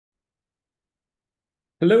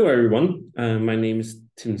Hello, everyone. My name is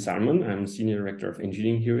Tim Salmon. I'm Senior Director of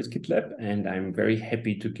Engineering here at GitLab, and I'm very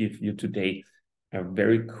happy to give you today a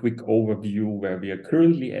very quick overview where we are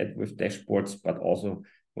currently at with dashboards, but also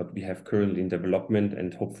what we have currently in development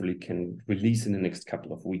and hopefully can release in the next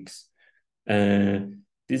couple of weeks.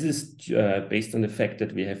 This is based on the fact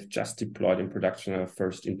that we have just deployed in production our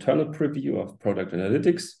first internal preview of product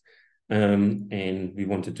analytics. And we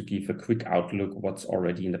wanted to give a quick outlook what's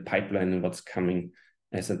already in the pipeline and what's coming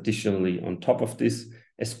as additionally on top of this,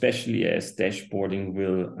 especially as dashboarding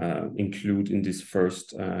will include in this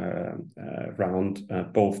first round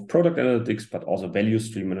both product analytics, but also value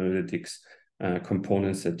stream analytics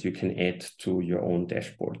components that you can add to your own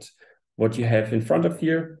dashboards. What you have in front of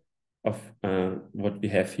here, what we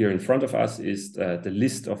have here in front of us is the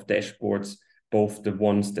list of dashboards, both the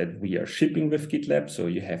ones that we are shipping with GitLab. So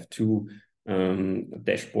you have two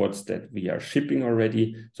dashboards that we are shipping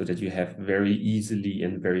already so that you have very easily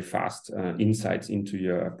and very fast insights into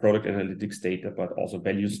your product analytics data, but also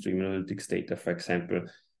value stream analytics data, for example.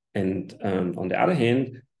 And on the other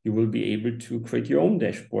hand, you will be able to create your own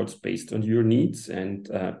dashboards based on your needs and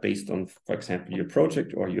based on, for example, your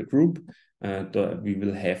project or your group. We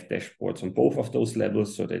will have dashboards on both of those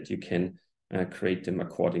levels so that you can create them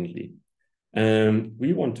accordingly.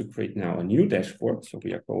 We want to create now a new dashboard. So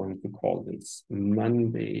we are going to call this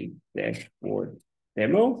Monday Dashboard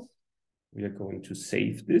Demo. We are going to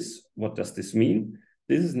save this. What does this mean?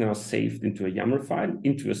 This is now saved into a YAML file,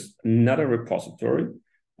 into another repository.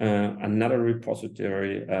 Due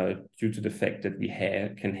to the fact that we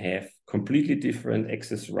can have completely different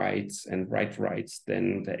access rights and write rights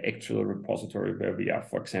than the actual repository where we are,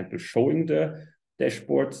 for example, showing the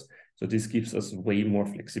dashboards. So this gives us way more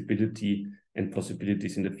flexibility and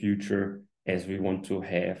possibilities in the future as we want to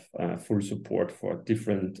have full support for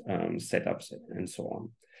different setups and so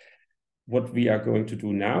on. What we are going to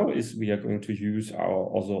do now is we are going to use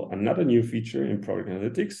also another new feature in product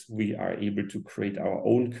analytics. We are able to create our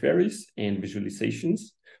own queries and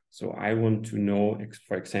visualizations. So I want to know,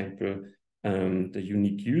 for example, the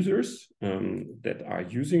unique users that are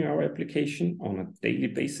using our application on a daily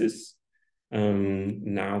basis.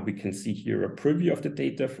 Now we can see here a preview of the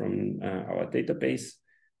data from our database.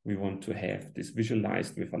 We want to have this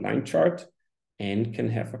visualized with a line chart and can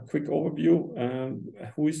have a quick overview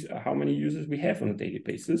how many users we have on a daily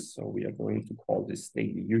basis. So we are going to call this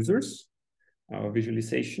daily users, our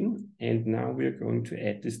visualization. And now we are going to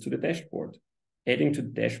add this to the dashboard. Adding to the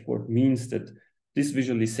dashboard means that this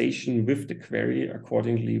visualization with the query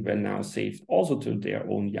accordingly were now saved also to their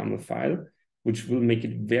own YAML file, which will make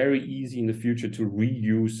it very easy in the future to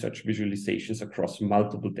reuse such visualizations across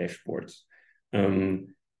multiple dashboards.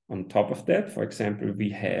 On top of that, for example,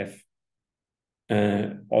 we have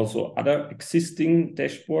also other existing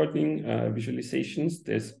dashboarding visualizations.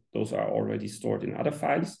 Those are already stored in other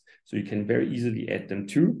files, so you can very easily add them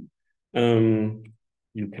too. You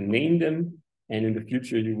can name them, and in the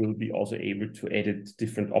future, you will be also able to edit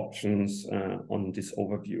different options on this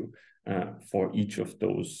overview for each of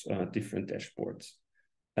those different dashboards,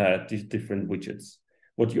 these different widgets.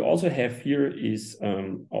 What you also have here is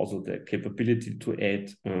also the capability to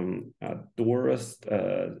add a DORA's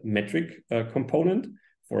metric component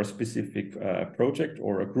for a specific project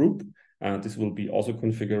or a group. This will be also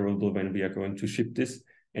configurable when we are going to ship this,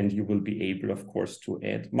 and you will be able, of course, to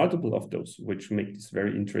add multiple of those, which make this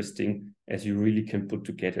very interesting as you really can put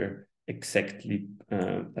together exactly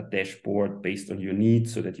a dashboard based on your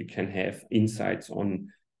needs so that you can have insights on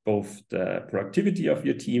both the productivity of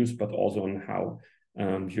your teams, but also on how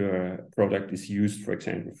your product is used, for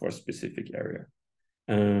example, for a specific area.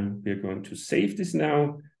 We are going to save this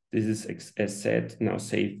now. This is, as said, now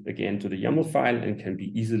saved again to the YAML file and can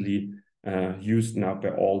be easily used now by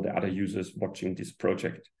all the other users watching this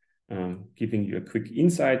project. Giving you a quick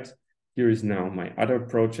insight, here is now my other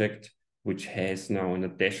project, which has now in a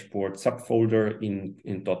dashboard subfolder in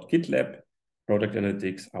 .gitlab, product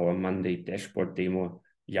analytics, our Monday dashboard demo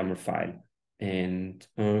YAML file. And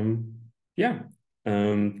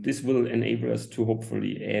this will enable us to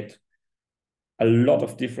hopefully add a lot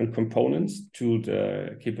of different components to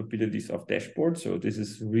the capabilities of dashboard. So this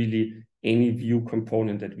is really any view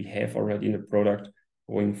component that we have already in the product,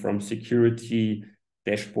 going from security,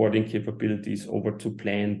 dashboarding capabilities over to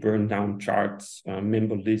plan, burn down charts,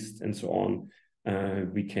 member lists, and so on.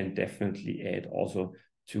 We can definitely add also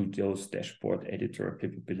to those dashboard editor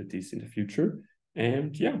capabilities in the future.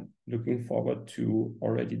 And yeah, looking forward to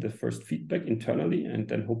already the first feedback internally and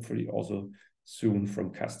then hopefully also soon from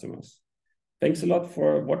customers. Thanks a lot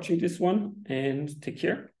for watching this one and take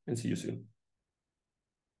care and see you soon.